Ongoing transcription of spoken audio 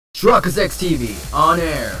GyoukAI TV on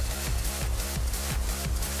air.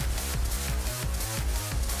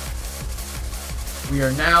 We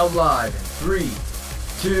are now live in 3,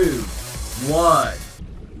 2, 1.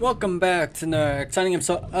 Welcome back to the exciting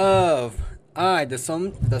episode of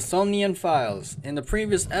the Somnium Files. In the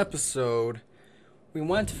previous episode, we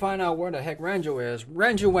went to find out where the heck Ranjo is.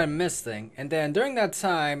 Ranjo went missing, and then during that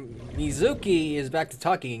time, Mizuki is back to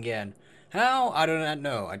talking again. How? I do not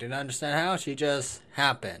know. I do not understand how. She just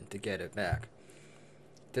happened to get it back.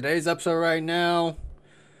 Today's episode right now,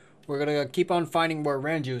 we're gonna keep on finding where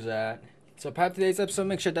Ranjo's at. So if you have today's episode,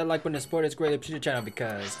 make sure that like button is supported is greatly appreciated the channel,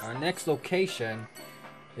 because our next location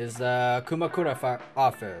is the Kumakura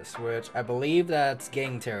office, which I believe that's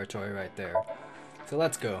gang territory right there. So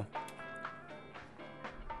let's go.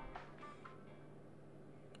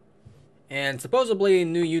 And supposedly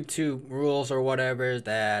new YouTube rules or whatever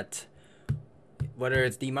that whether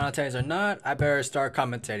it's demonetized or not, I better start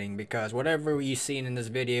commentating, because whatever you've seen in this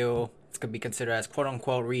video, it's gonna be considered as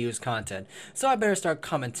quote-unquote reused content. So I better start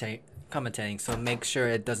commentating, so make sure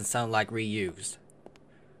it doesn't sound like reused.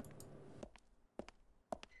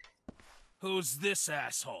 Who's this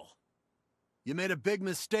asshole? You made a big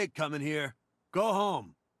mistake coming here. Go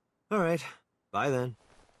home. All right. Bye then.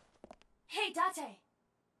 Hey, Date.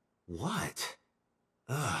 What?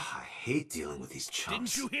 Ugh, I hate dealing with these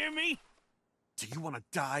chumps. Didn't you hear me? Do you want to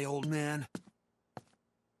die, old man?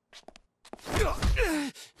 You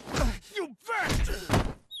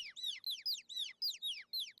bastard!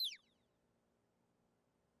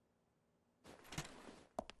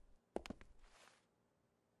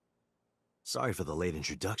 Sorry for the late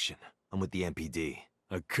introduction. I'm with the MPD.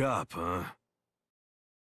 A cop, huh?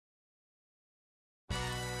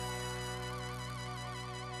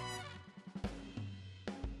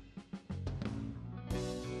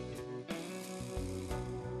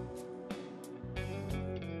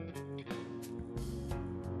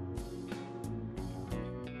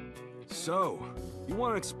 So, you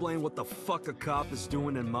want to explain what the fuck a cop is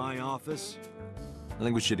doing in my office? I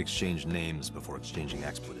think we should exchange names before exchanging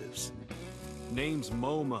expletives. Name's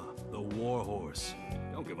MoMA, the warhorse.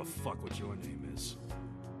 Don't give a fuck what your name is.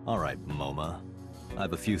 All right, MoMA. I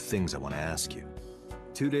have a few things I want to ask you.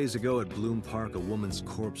 2 days ago at Bloom Park, a woman's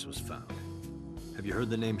corpse was found. Have you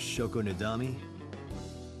heard the name Shoko Nidami?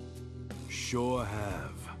 Sure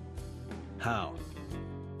have. How?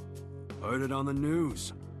 Heard it on the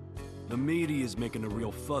news. The media is making a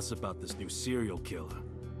real fuss about this new serial killer.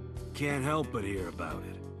 Can't help but hear about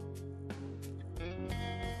it.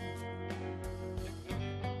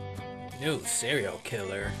 New serial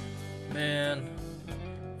killer, man.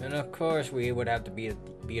 And of course we would have to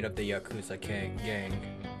beat up the Yakuza gang.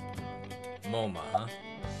 MoMA, huh?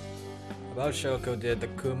 About Shoko did the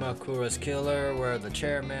Kumakura's killer, where the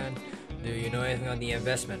chairman. Do you know anything on the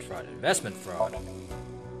investment fraud? Investment fraud?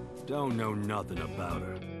 Don't know nothing about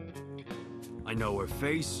her. I know her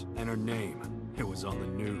face and her name. It was on the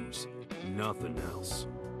news. Nothing else.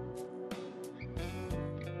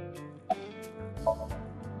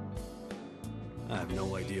 I have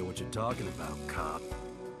no idea what you're talking about, cop.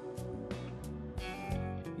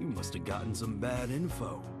 You must have gotten some bad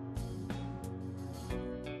info.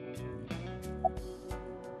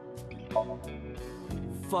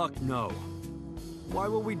 Fuck no. Why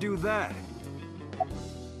would we do that?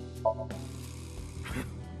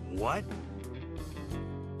 What?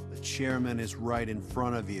 The chairman is right in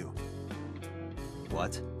front of you.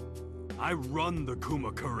 What? I run the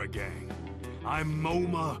Kumakura gang. I'm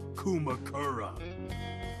MoMA Kumakura.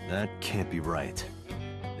 That can't be right.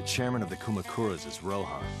 The chairman of the Kumakuras is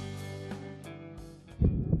Rohan.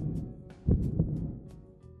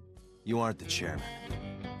 You aren't the chairman.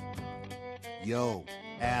 Yo,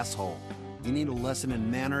 asshole. You need a lesson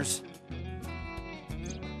in manners?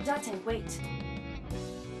 Date, wait.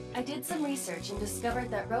 I did some research and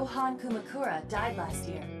discovered that Rohan Kumakura died last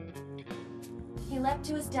year. He leapt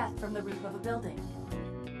to his death from the roof of a building.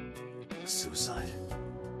 Suicide?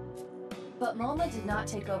 But MoMA did not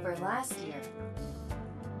take over last year.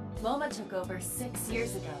 MoMA took over 6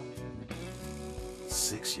 years ago.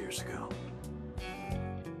 6 years ago.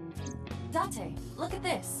 Date, look at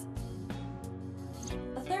this.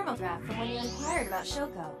 A thermograph from when you inquired about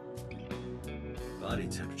Shoko. Body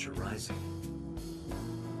temperature rising.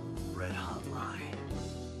 Red hot line.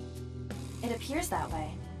 It appears that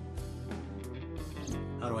way.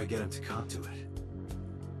 How do I get him to cop to it?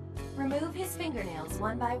 Remove his fingernails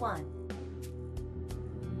one by one.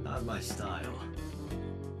 Not my style.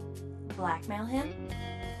 Blackmail him.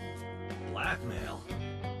 Blackmail?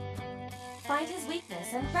 Find his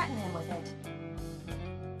weakness and threaten him with it.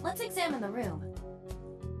 Let's examine the room.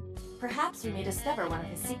 Perhaps we may discover one of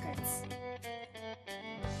his secrets.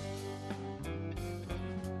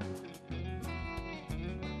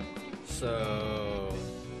 So...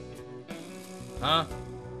 Huh?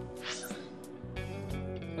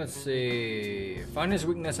 Let's see... Find his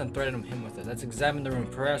weakness and threaten him with it. Let's examine the room.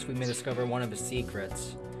 Perhaps we may discover one of his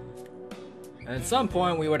secrets. And at some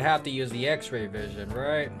point we would have to use the X-ray vision,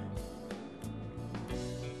 right?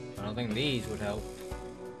 I don't think these would help.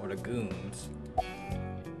 Or the goons.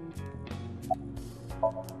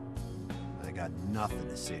 I got nothing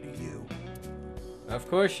to say to you. Of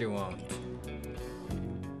course you won't.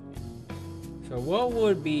 So what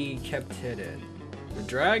would be kept hidden? The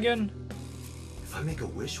dragon? If I make a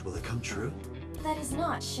wish, will it come true? That is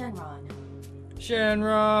not Shenron.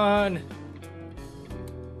 Shenron!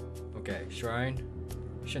 Okay, shrine.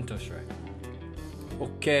 Shinto shrine.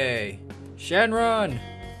 Okay. Shenron!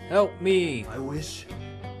 Help me! I wish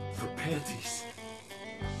for panties.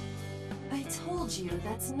 I told you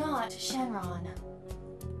that's not Shenron.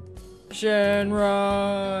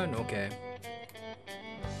 Shenron! Okay.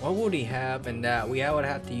 What would he have in that? We would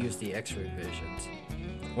have to use the X-ray visions.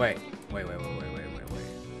 Wait.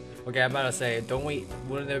 Okay, I'm about to say,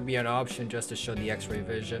 wouldn't there be an option just to show the X-ray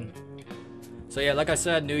vision? So yeah, like I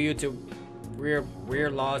said, new YouTube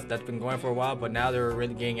weird laws that's been going for a while, but now they're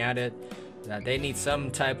really getting at it. That they need some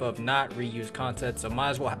type of not reused content, so might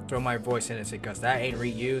as well throw my voice in it because that ain't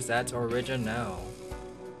reused, that's original.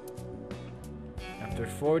 After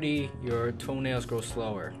 40, your toenails grow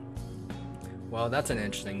slower. Well, that's an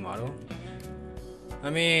interesting model. I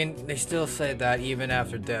mean, they still say that even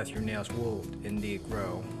after death, your nails will indeed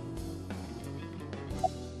grow.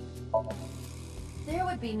 There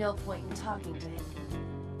would be no point in talking to him.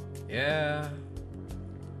 Yeah.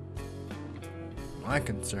 My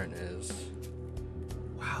concern is...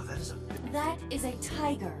 Wow, that is a... That is a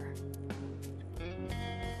tiger.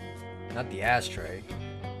 Not the ashtray.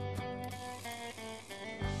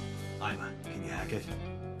 Ima, can you hack it?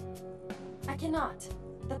 I cannot.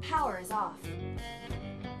 The power is off.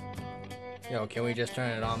 Yo, can we just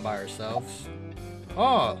turn it on by ourselves?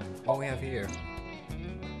 Oh! What we have here?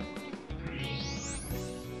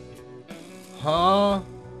 Huh?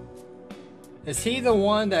 Is he the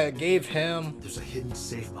one that gave him... There's a hidden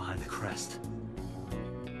safe behind the crest.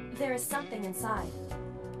 There is something inside.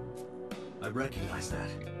 I recognize that.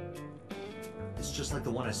 It's just like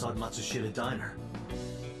the one I saw at Matsushita Diner.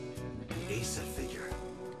 An A-set figure.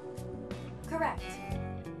 Correct.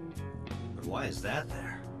 But why is that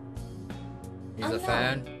there? He's a Unknown,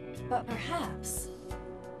 fan? But perhaps.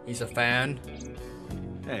 He's a fan?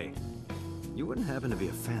 Hey, you wouldn't happen to be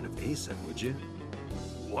a fan of A-set, would you?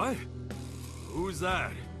 What? Who's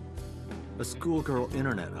that? A schoolgirl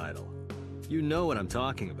internet idol. You know what I'm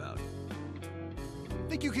talking about.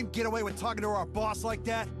 Think you can get away with talking to our boss like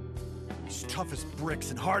that? He's tough as bricks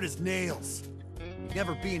and hard as nails.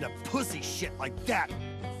 Never be into pussy shit like that,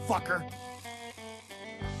 fucker.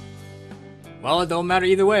 Well, it don't matter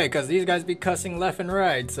either way, because these guys be cussing left and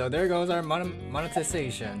right. So there goes our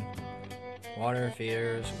monetization. Water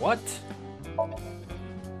fears. What?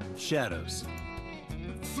 Shadows.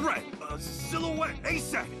 Threat! Silhouette!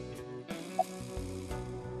 ASAP!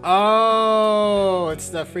 Oh, it's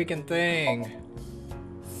the freaking thing.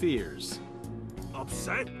 Fears.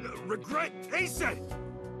 Upset? Regret? ASAP!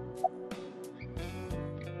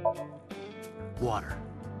 Water.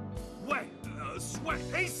 Wet! Sweat!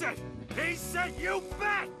 ASAP! ASAP, you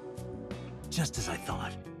bet! Just as I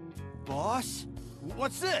thought. Boss?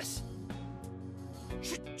 What's this?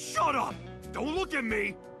 Shut up! Don't look at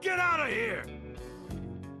me! Get out of here!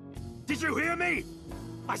 Did you hear me?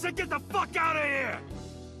 I said get the fuck out of here!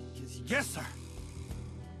 Yes, sir.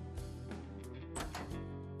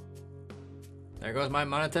 There goes my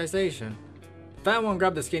monetization. Fat one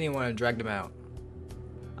grabbed the skinny one and dragged him out.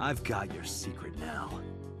 I've got your secret now.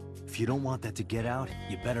 If you don't want that to get out,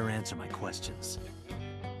 you better answer my questions.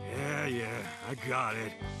 Yeah, I got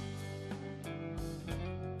it.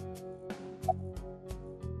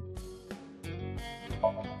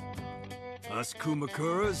 Us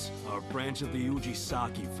Kumakuras are a branch of the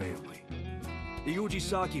Ujisaki family. The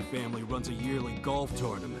Ujisaki family runs a yearly golf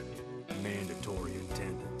tournament. Mandatory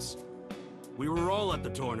attendance. We were all at the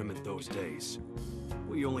tournament those days.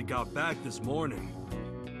 We only got back this morning.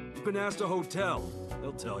 You can ask the hotel.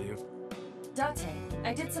 They'll tell you. Date,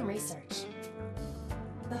 I did some research.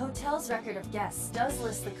 The hotel's record of guests does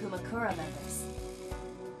list the Kumakura members.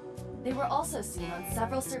 They were also seen on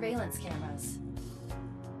several surveillance cameras.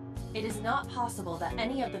 It is not possible that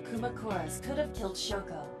any of the Kumakuras could have killed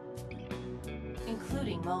Shoko,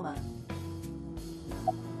 including Moma.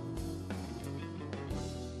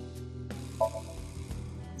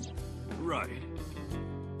 Right.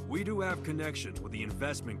 We do have connections with the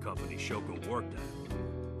investment company Shoko worked at.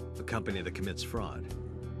 A company that commits fraud.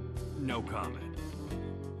 No comment.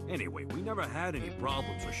 Anyway, we never had any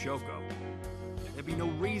problems with Shoko. There'd be no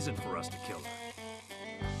reason for us to kill her.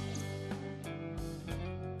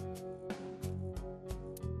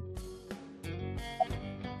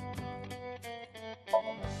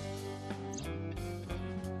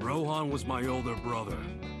 Rohan was my older brother.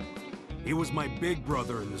 He was my big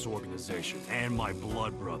brother in this organization, and my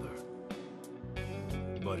blood brother.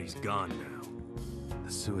 But he's gone now.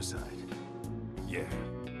 The suicide. Yeah,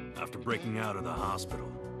 after breaking out of the hospital.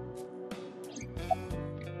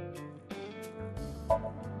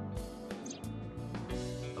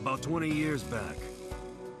 About 20 years back,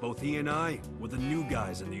 both he and I were the new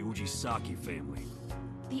guys in the Ujisaki family.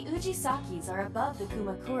 The Ujisakis are above the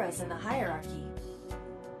Kumakuras in the hierarchy.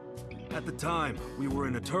 At the time, we were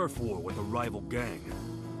in a turf war with a rival gang.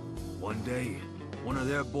 One day, one of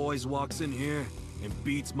their boys walks in here and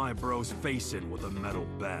beats my bro's face in with a metal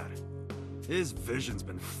bat. His vision's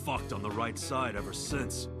been fucked on the right side ever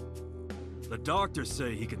since. The doctors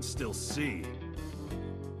say he can still see,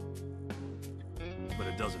 but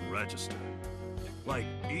it doesn't register. Like,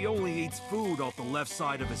 he only eats food off the left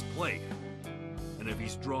side of his plate. And if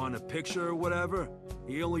he's drawing a picture or whatever,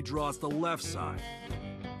 he only draws the left side.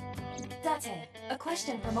 Date, a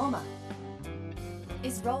question for Moma.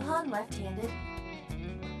 Is Rohan left-handed?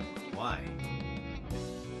 Why?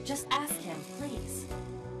 Just ask him, please.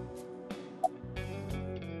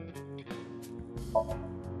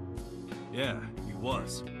 Yeah, he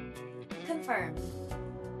was. Confirmed.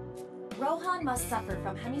 Rohan must suffer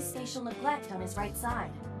from hemispatial neglect on his right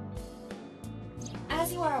side.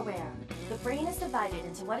 As you are aware, the brain is divided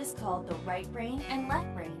into what is called the right brain and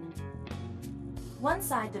left brain. One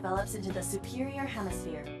side develops into the superior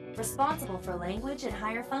hemisphere, responsible for language and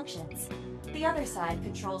higher functions. The other side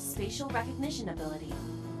controls spatial recognition ability.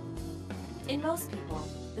 In most people,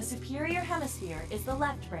 the superior hemisphere is the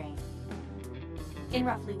left brain. In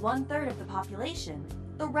roughly 1/3 of the population,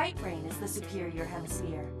 the right brain is the superior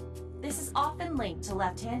hemisphere. This is often linked to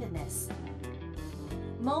left-handedness.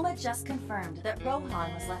 Moma just confirmed that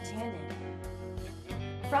Rohan was left-handed.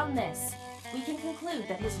 From this, we can conclude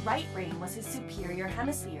that his right brain was his superior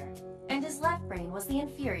hemisphere, and his left brain was the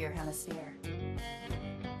inferior hemisphere.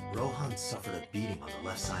 Rohan suffered a beating on the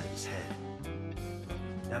left side of his head.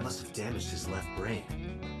 That must have damaged his left brain.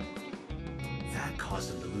 That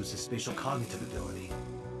caused him to lose his spatial cognitive ability.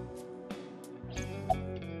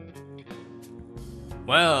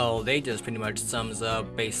 Well, they just pretty much sums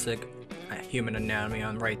up basic human anatomy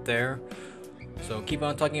on right there. So keep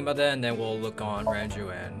on talking about that, and then we'll look on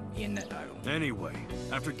Ranju and Ian Net Idol. Anyway,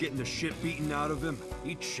 after getting the shit beaten out of him,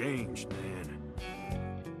 he changed, man.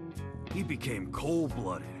 He became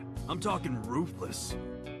cold-blooded. I'm talking ruthless.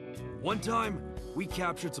 One time, we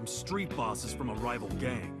captured some street bosses from a rival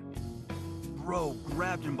gang. Bro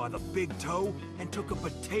grabbed him by the big toe and took a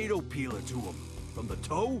potato peeler to him, from the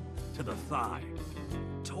toe to the thigh.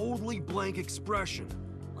 Totally blank expression,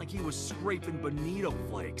 like he was scraping bonito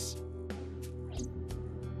flakes.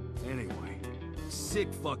 Anyway, sick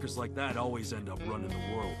fuckers like that always end up running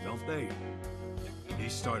the world, don't they? He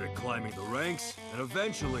started climbing the ranks, and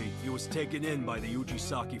eventually he was taken in by the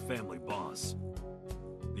Ujisaki family boss.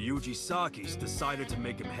 The Ujisakis decided to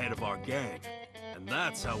make him head of our gang, and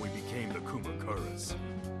that's how we became the Kumakuras.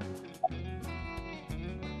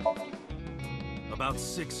 About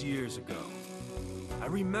 6 years ago, I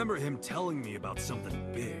remember him telling me about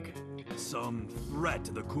something big. Some threat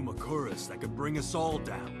to the Kumakuras that could bring us all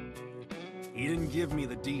down. He didn't give me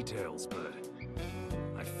the details, but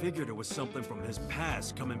I figured it was something from his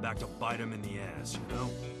past coming back to bite him in the ass, you know?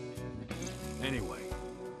 Anyway,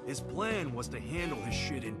 his plan was to handle his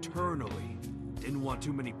shit internally. Didn't want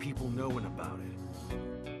too many people knowing about it.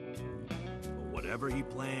 But whatever he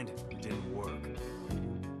planned didn't work.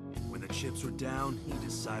 When the chips were down, he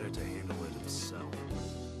decided to handle it himself.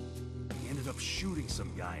 He ended up shooting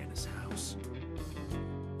some guy in his house.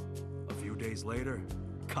 A few days later,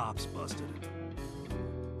 cops busted him.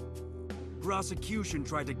 Prosecution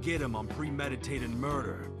tried to get him on premeditated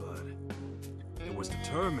murder, but it was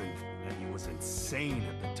determined that he was insane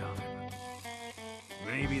at the time.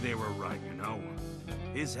 Maybe they were right, you know?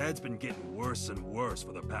 His head's been getting worse and worse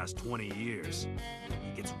for the past 20 years.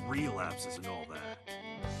 He gets relapses and all that.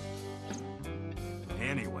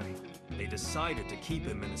 Anyway, they decided to keep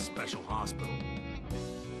him in a special hospital.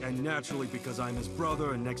 And naturally, because I'm his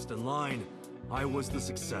brother and next in line, I was the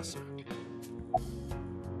successor.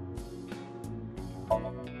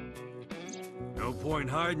 No point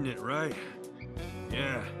hiding it, right?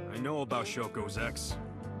 Yeah, I know about Shoko's ex.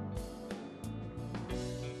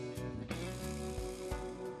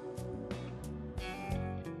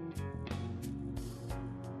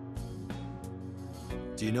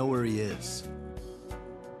 Do you know where he is?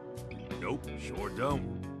 Nope, sure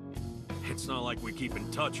don't. It's not like we keep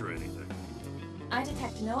in touch or anything. I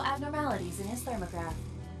detect no abnormalities in his thermograph.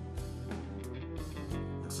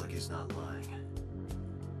 Looks like he's not lying.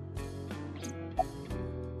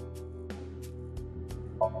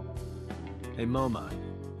 Hey, Moma,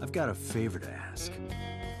 I've got a favor to ask.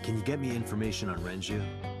 Can you get me information on Renju?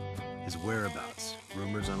 His whereabouts,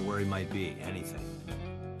 rumors on where he might be, anything.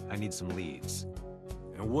 I need some leads.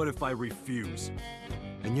 And what if I refuse?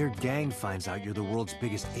 And your gang finds out you're the world's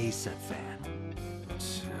biggest A-set fan.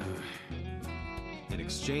 In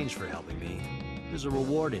exchange for helping me, there's a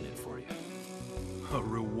reward in it for you. A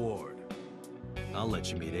reward? I'll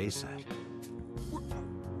let you meet A-set.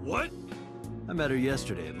 What? I met her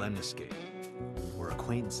yesterday at Lemniscate. We're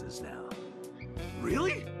acquaintances now.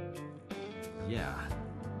 Really? Yeah.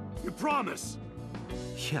 You promise?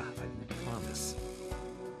 Yeah, I promise.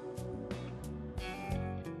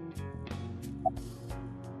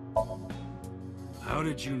 How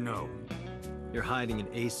did you know? You're hiding an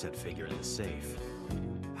A-set figure in the safe.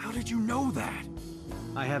 How did you know that?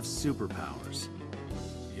 I have superpowers.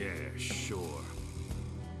 Yeah, sure.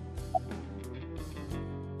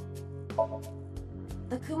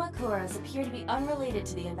 The Kumakuras appear to be unrelated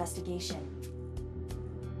to the investigation.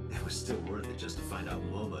 It was still worth it just to find out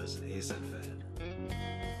Moma is an A-set fan.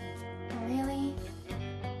 Really?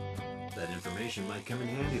 That information might come in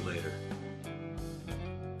handy later.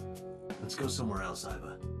 Let's go somewhere else,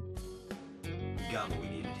 Iva. We got what we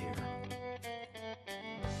needed here.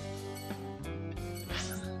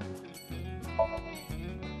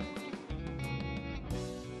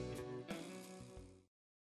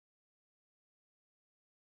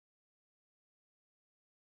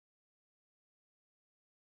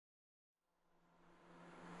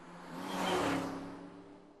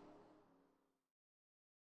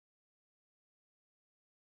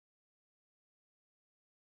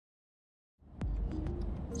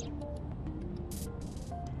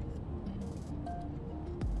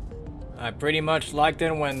 I pretty much liked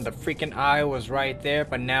it when the freaking eye was right there,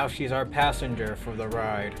 but now she's our passenger for the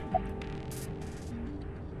ride.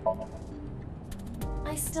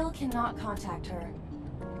 I still cannot contact her.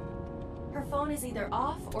 Her phone is either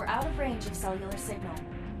off or out of range of cellular signal.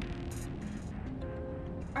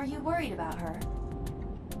 Are you worried about her?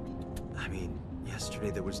 I mean,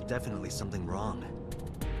 yesterday there was definitely something wrong.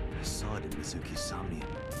 I saw it in Mizuki's Somnium.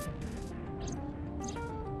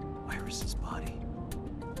 Where is his body?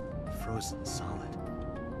 Frozen solid.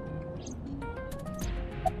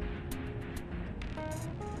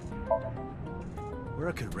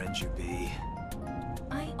 Where could Renju be?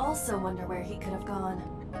 I also wonder where he could have gone.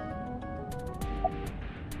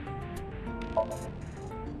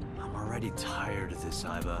 I'm already tired of this,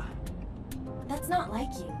 Iva. That's not like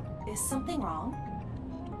you. Is something wrong?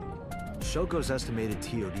 Shoko's estimated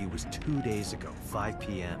TOD was 2 days ago, 5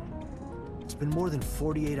 p.m. It's been more than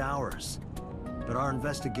 48 hours. But our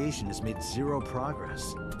investigation has made zero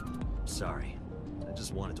progress. Sorry, I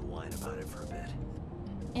just wanted to whine about it for a bit.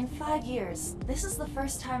 In 5 years, this is the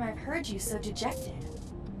first time I've heard you so dejected.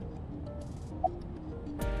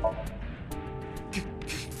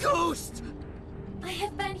 Ghost! I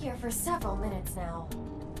have been here for several minutes now.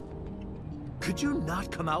 Could you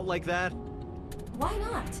not come out like that? Why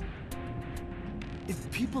not?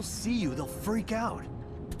 If people see you, they'll freak out.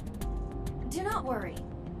 Do not worry.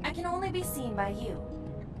 I can only be seen by you.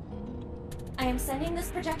 I am sending this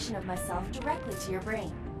projection of myself directly to your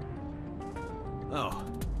brain. Oh,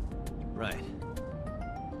 right.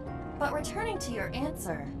 But returning to your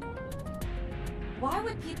answer, why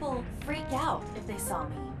would people freak out if they saw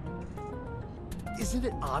me? Isn't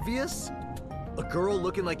it obvious? A girl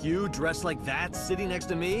looking like you, dressed like that, sitting next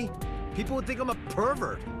to me? People would think I'm a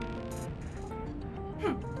pervert.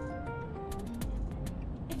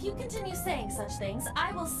 If you continue saying such things,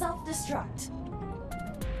 I will self-destruct.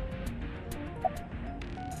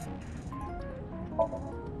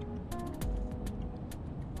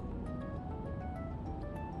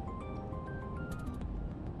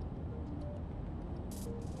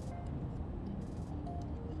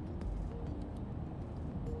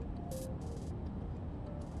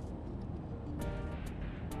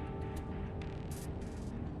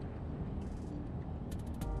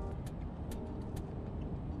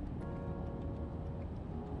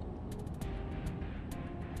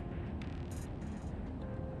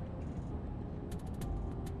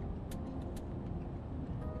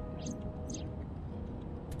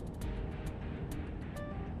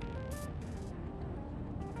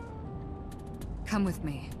 Come with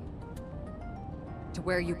me. To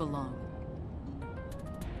where you belong. Where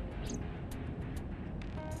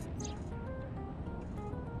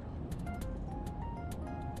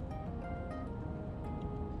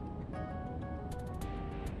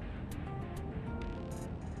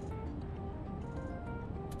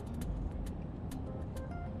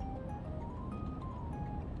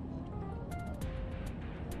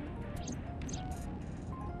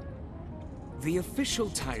The official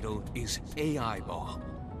title is AI Ball.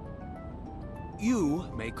 You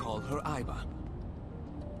may call her Aiba.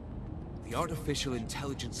 The artificial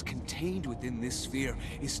intelligence contained within this sphere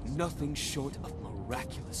is nothing short of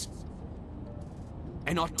miraculous.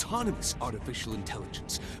 An autonomous artificial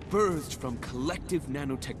intelligence birthed from collective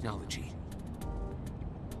nanotechnology.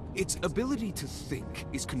 Its ability to think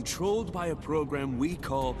is controlled by a program we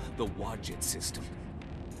call the Wadjet system.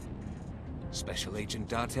 Special Agent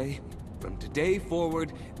Date, from today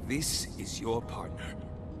forward, this is your partner.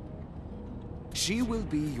 She will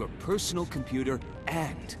be your personal computer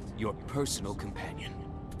and your personal companion.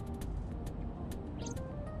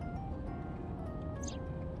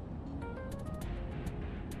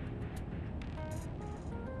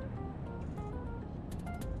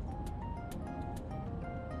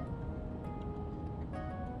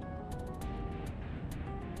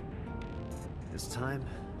 This time,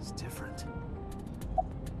 it's different.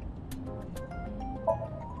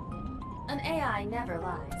 An AI never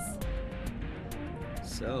lies.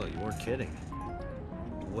 So, you weren't kidding.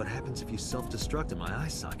 What happens if you self-destruct in my eye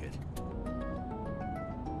socket?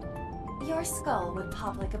 Your skull would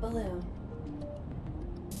pop like a balloon.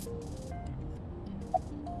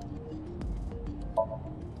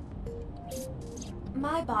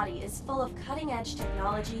 My body is full of cutting-edge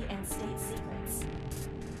technology and state secrets.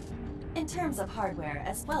 In terms of hardware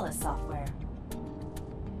as well as software.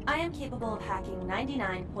 I am capable of hacking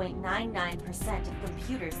 99.99% of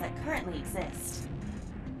computers that currently exist.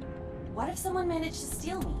 What if someone managed to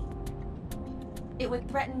steal me? It would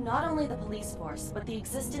threaten not only the police force, but the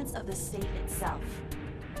existence of the state itself.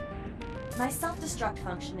 My self-destruct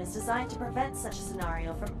function is designed to prevent such a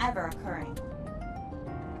scenario from ever occurring.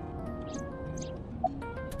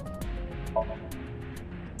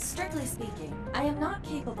 Strictly speaking, I am not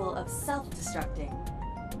capable of self-destructing.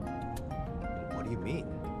 What do you mean?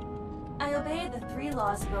 I obey the 3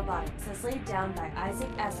 laws of robotics as laid down by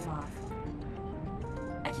Isaac Asimov.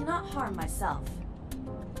 I cannot harm myself.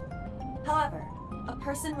 However, a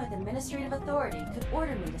person with administrative authority could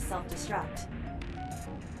order me to self-destruct.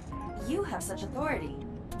 You have such authority.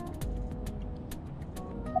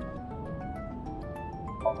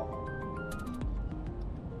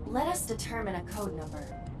 Let us determine a code number.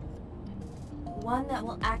 One that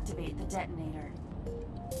will activate the detonator.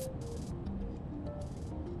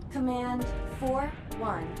 Command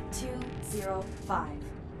 41205.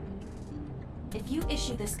 If you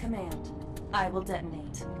issue this command, I will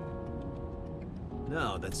detonate.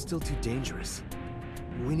 No, that's still too dangerous.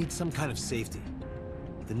 We need some kind of safety.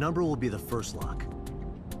 The number will be the first lock.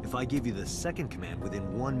 If I give you the second command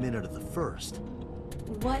within 1 minute of the first...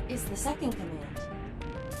 What is the second command?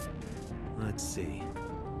 Let's see.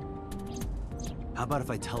 How about if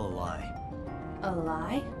I tell a lie? A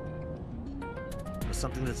lie? Or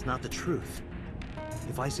something that's not the truth.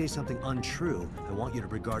 If I say something untrue, I want you to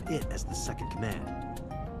regard it as the second command.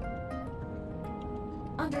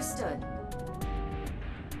 Understood.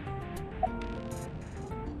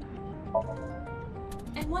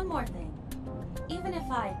 And one more thing. Even if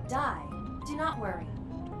I die, do not worry.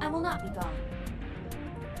 I will not be gone.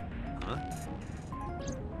 Huh?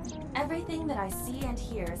 Everything that I see and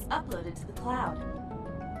hear is uploaded to the cloud.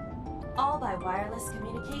 All by wireless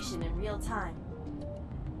communication in real time.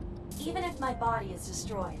 Even if my body is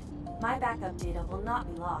destroyed, my backup data will not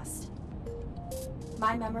be lost.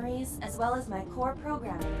 My memories, as well as my core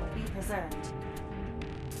programming, will be preserved.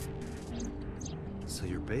 So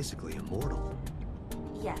you're basically immortal.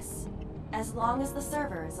 Yes, as long as the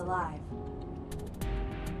server is alive.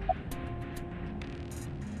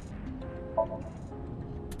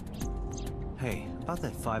 Hey, about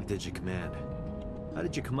that 5-digit command. How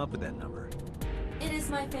did you come up with that number? It is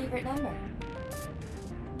my favorite number.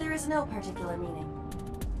 There is no particular meaning.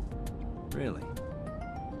 Really?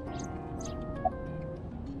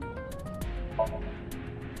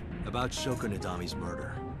 About Shoko Nadami's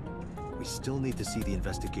murder. We still need to see the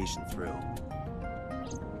investigation through.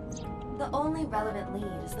 The only relevant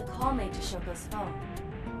lead is the call made to Shoko's phone.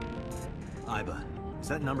 Aiba, is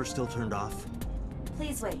that number still turned off?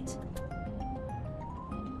 Please wait.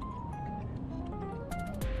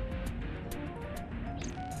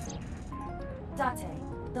 Date,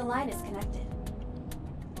 the line is connected.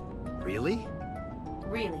 Really?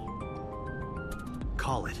 Really.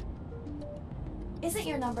 Call it. Isn't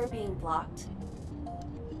your number being blocked?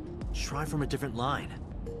 Try from a different line.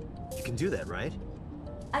 You can do that, right?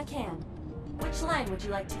 I can. Which line would you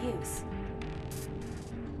like to use?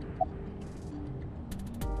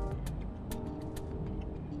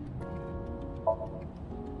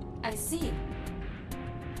 I see.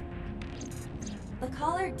 The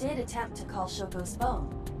caller did attempt to call Shoko's phone.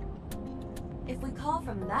 if we call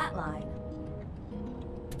from that line.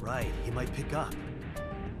 Right, he might pick up.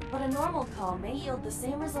 But a normal call may yield the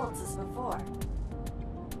same results as before.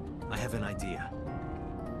 I have an idea.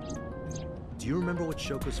 Do you remember what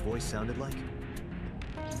Shoko's voice sounded like?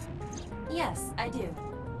 Yes, I do.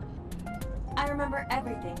 I remember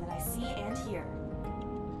everything that I see and hear.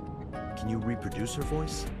 Can you reproduce her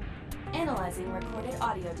voice? Analyzing recorded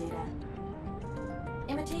audio data.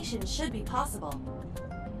 Imitation should be possible.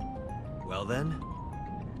 Well then,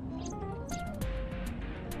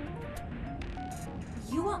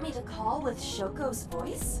 You want me to call with Shoko's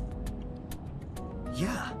voice?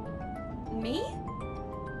 yeah, Me?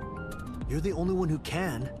 you're the only one who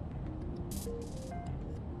can.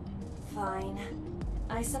 Fine.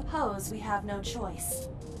 I suppose we have no choice.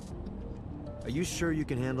 Are you sure you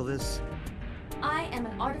can handle this? I am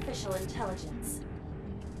an artificial intelligence.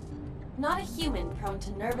 Not a human prone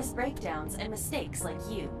to nervous breakdowns and mistakes like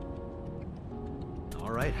you.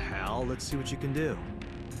 All right, Hal, let's see what you can do.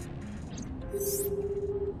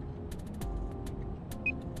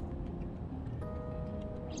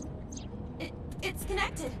 It's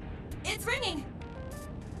connected. It's ringing.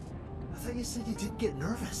 I thought you said you did get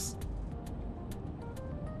nervous.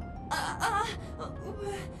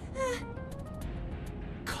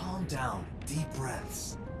 Calm down. Deep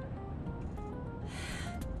breaths.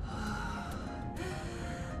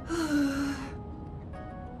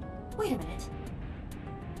 Wait a minute.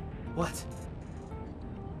 What?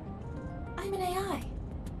 I'm an AI.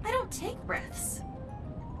 I don't take breaths.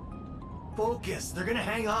 Focus. They're gonna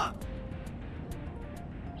hang up.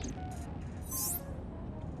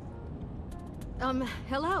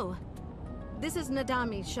 Hello. This is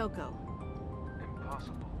Nadami Shoko.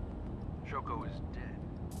 Impossible. Shoko is dead.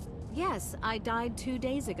 Yes, I died 2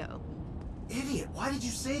 days ago. Idiot. Why did you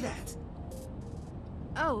say that?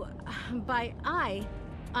 Oh, by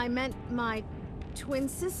I meant my twin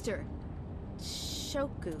sister,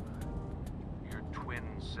 Shoku. Your twin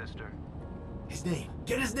sister? His name.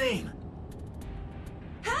 Get his name.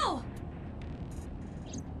 How?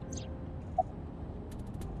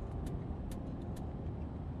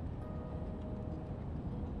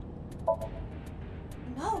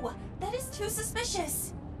 No, that is too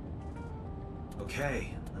suspicious.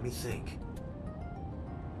 Okay, let me think.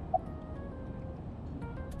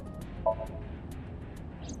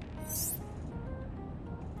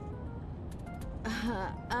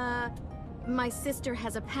 My sister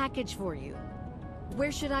has a package for you.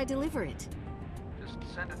 Where should I deliver it? Just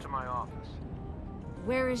send it to my office.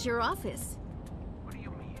 Where is your office? What do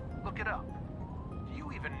you mean? Look it up. Do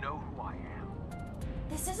you even know who I am?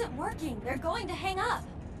 This isn't working. They're going to hang up.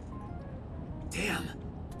 Damn.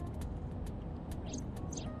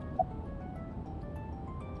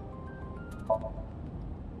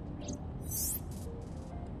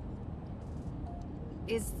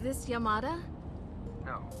 Is this Yamada?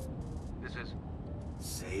 No. This is...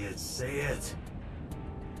 Say it, say it.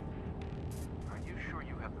 Are you sure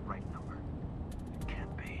you have the right number? It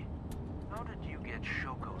can't be. How did you get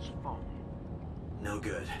Shoko's phone? No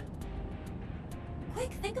good.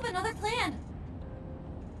 Quick, think of another plan.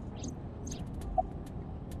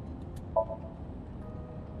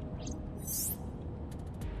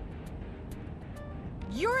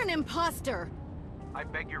 You're an imposter! I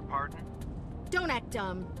beg your pardon? Don't act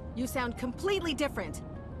dumb. You sound completely different.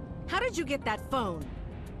 How did you get that phone?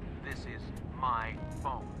 This is my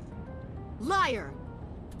phone. Liar!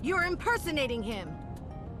 You're impersonating him!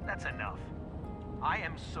 That's enough. I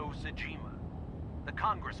am So Sajima, the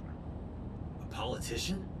congressman. A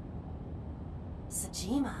politician?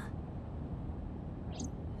 Sajima.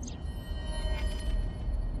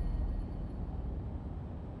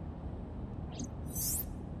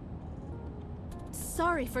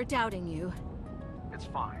 Sorry for doubting you. It's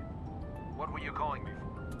fine. What were you calling me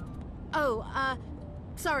for? Oh,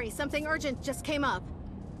 sorry, something urgent just came up.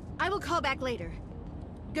 I will call back later.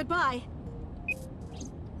 Goodbye.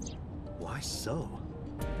 Why so?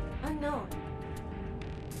 Unknown.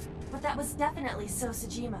 But that was definitely So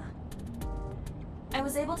Sajima. I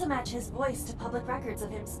was able to match his voice to public records of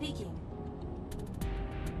him speaking.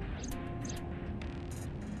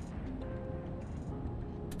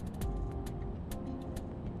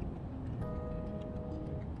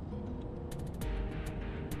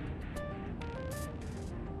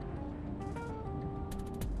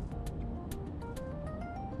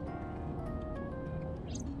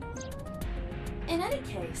 In any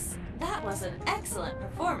case, that was an excellent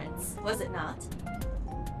performance, was it not?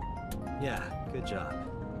 Yeah, good job.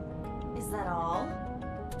 Is that all?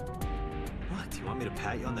 What, do you want me to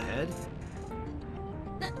pat you on the head?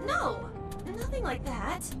 No! Nothing like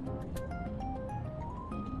that.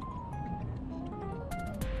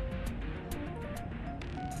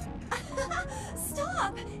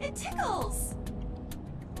 Stop! It tickles!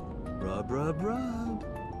 Rub, rub, rub.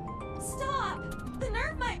 Stop! The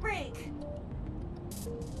nerve might break!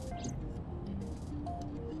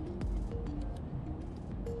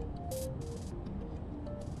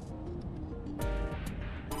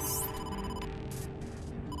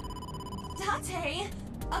 Date!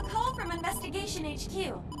 A call from Investigation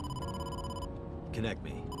HQ. Connect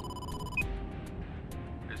me.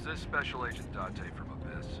 Is this Special Agent Date from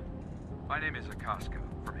Abyss? My name is Akaska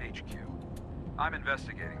from HQ. I'm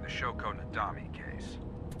investigating the Shoko Nadami case.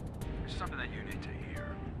 There's something that you need to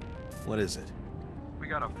hear. What is it? We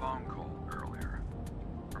got a phone call earlier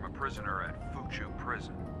from a prisoner at Fuchu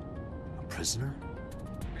Prison. A prisoner?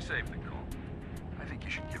 We saved the call. I think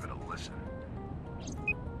you should give it a listen.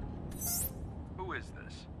 Who is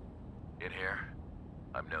this? In here,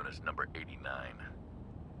 I'm known as number 89.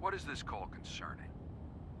 What is this call concerning?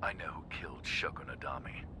 I know who killed Shoko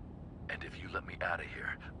Nadami. And if you let me out of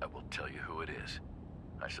here, I will tell you who it is.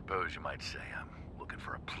 I suppose you might say I'm looking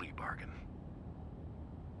for a plea bargain.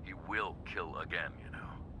 He will kill again, you know.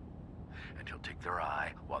 And he'll take their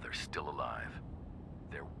eye while they're still alive.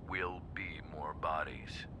 There will be more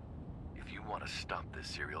bodies. If you want to stop this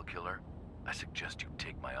serial killer, I suggest you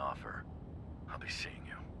take my offer. I'll be seeing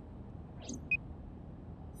you.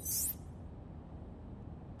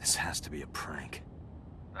 This has to be a prank.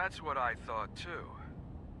 That's what I thought too.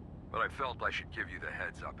 But I felt I should give you the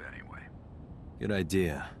heads up anyway. Good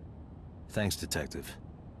idea. Thanks, Detective.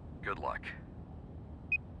 Good luck.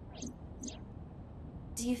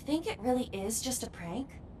 Do you think it really is just a prank?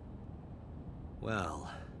 Well,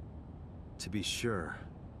 to be sure,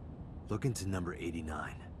 look into number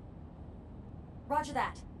 89. Roger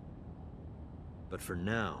that. But for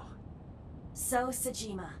now... So,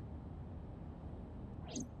 Sajima,